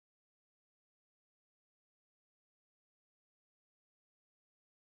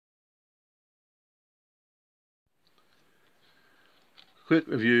Quick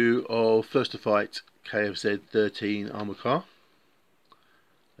review of First To Fight Kfz.13 armour car.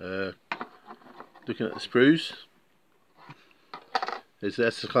 Looking at the sprues,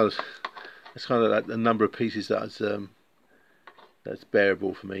 that's kind of like the number of pieces that's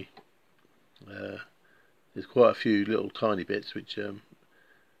bearable for me. There's quite a few little tiny bits which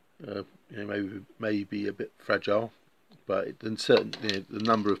may be a bit fragile, but then certainly the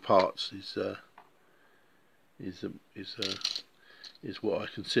number of parts is what I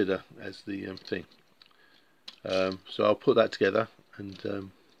consider as the thing. So I'll put that together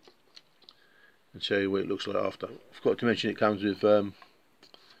and show you what it looks like after. I forgot to mention it comes with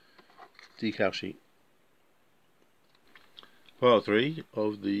decal sheet. Part 3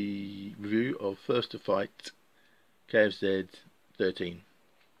 of the review of First To Fight Kfz.13,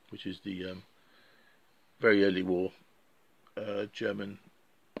 which is the very early war German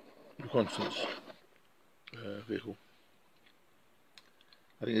reconnaissance vehicle.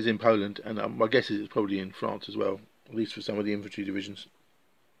 I think it's in Poland, and my guess is it's probably in France as well, at least for some of the infantry divisions.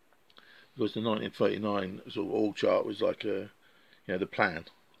 Because the 1939 sort of org chart was like the plan,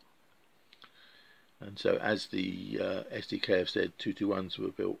 and so as the Kfz.221s were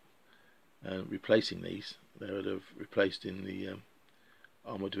built, replacing these, they would have replaced in the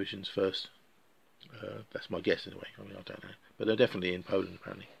armour divisions first. That's my guess anyway. I mean, I don't know, but they're definitely in Poland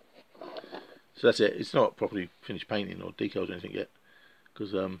apparently. So that's it. It's not properly finished painting or decals or anything yet,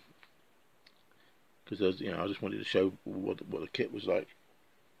 because I just wanted to show what the kit was like,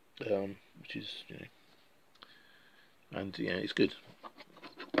 which is and it's good.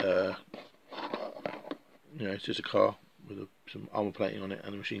 It's just a car with some armour plating on it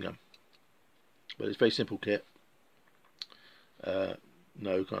and a machine gun, but it's a very simple kit.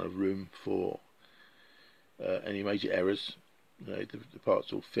 No kind of room for any major errors. The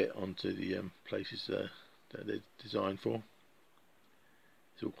parts all fit onto the places that they're designed for.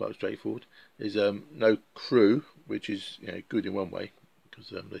 It's all quite straightforward. There's no crew, which is good in one way, because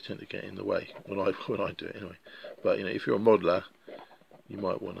they tend to get in the way when I do it anyway. But if you're a modeler, you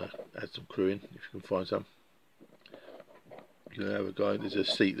might want to add some crew in if you can find some. You can have a guy. There's a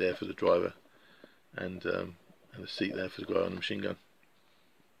seat there for the driver, and a seat there for the guy on the machine gun.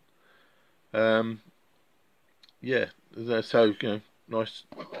 Yeah, so nice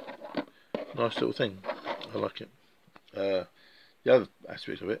little thing. I like it. The other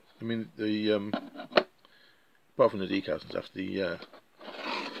aspect of it, I mean, apart from the decals and stuff, the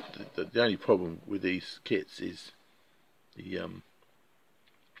only problem with these kits is the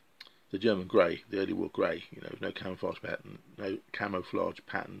German grey, the early war grey. No camouflage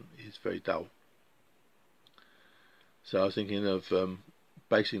pattern is very dull. So I was thinking of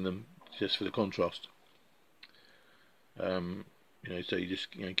basing them just for the contrast. So you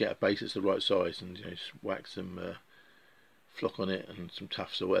just get a base that's the right size and just whack some flock on it and some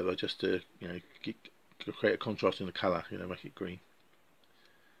tufts or whatever, just to create a contrast in the colour, make it green.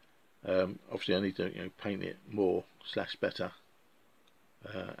 Obviously I need to paint it more / better,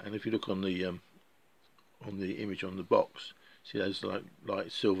 and if you look on the image on the box, see those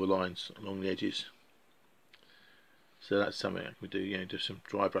light silver lines along the edges. So that's something I can do. Do some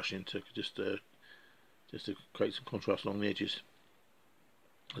dry brushing to just to create some contrast along the edges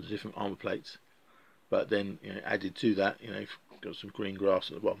of the different armour plates. But then added to that, got some green grass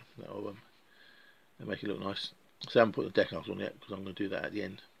at the bottom. That'll make it look nice. So I haven't put the decals on yet because I'm going to do that at the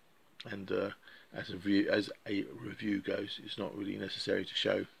end. And as a review goes, it's not really necessary to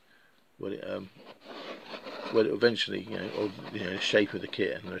show what it eventually, or the shape of the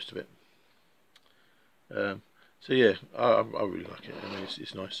kit and the rest of it. So yeah, I really like it. I mean,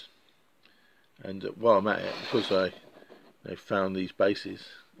 it's nice. And while I'm at it, because I found these bases.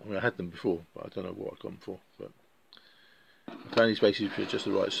 I mean, I had them before, but I don't know what I got them for. But I found these bases which are just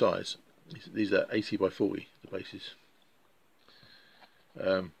the right size. These are 80 by 40, the bases.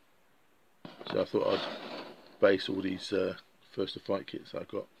 So I thought I'd base all these First To Fight kits that I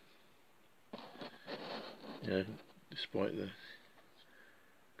got. Despite the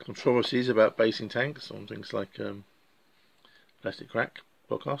controversies about basing tanks on things like Plastic Crack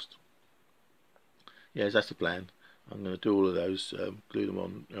podcast. Yes, that's the plan. I'm going to do all of those, glue them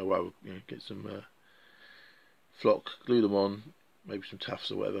on, get some flock, glue them on, maybe some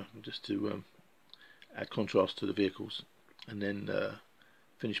tufts or whatever, just to add contrast to the vehicles, and then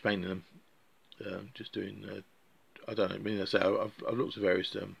finish painting them. Just doing, I don't know, I mean, I've looked at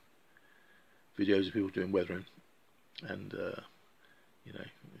various videos of people doing weathering, and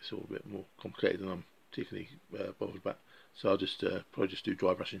it's all a bit more complicated than I'm particularly bothered about. So I'll just probably just do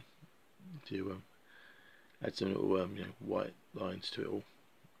dry brushing to add some little white lines to it all,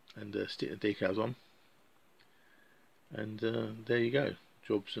 and stick the decals on, and there you go.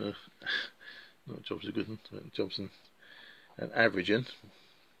 Jobs not jobs are good, but jobs and averaging.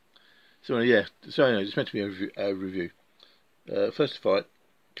 So yeah, so anyway, it's meant to be a review. First to Fight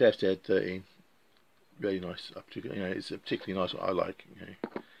Kfz.13, really nice. It's a particularly nice one. I like.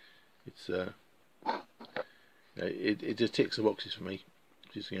 It's it just ticks the boxes for me.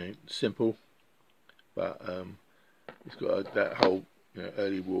 Just simple, but it's got that whole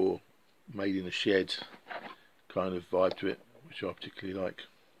early war, made in a shed kind of vibe to it, which I particularly like.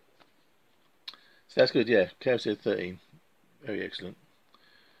 So that's good. Yeah, Kfz.13, very excellent.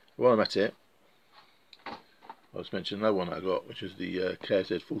 While I'm at it, I'll just mention another one that I got, which is the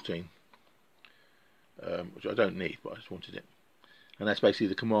Kfz.14, which I don't need, but I just wanted it. And that's basically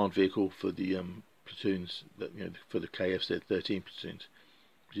the command vehicle for the platoons, that for the Kfz.13 platoons,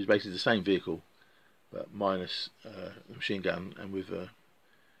 which is basically the same vehicle, but minus the machine gun and with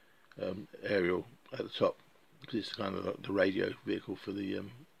aerial at the top, because it's kind of like the radio vehicle for the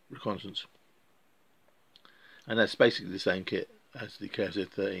reconnaissance. And that's basically the same kit as the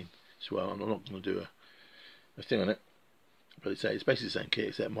Kfz.13 as well. I'm not going to do a thing on it, but it's basically the same kit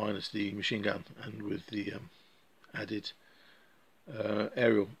except minus the machine gun and with the added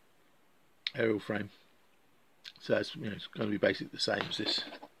aerial frame. So it's it's going to be basically the same as this,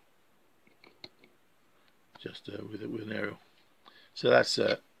 just with an aerial. So that's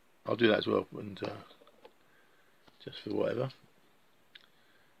I'll do that as well, and just for whatever.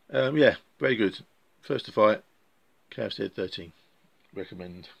 Yeah, very good. First to Fight Kfz.13,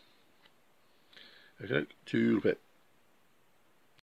 recommend. Okay, to a bit.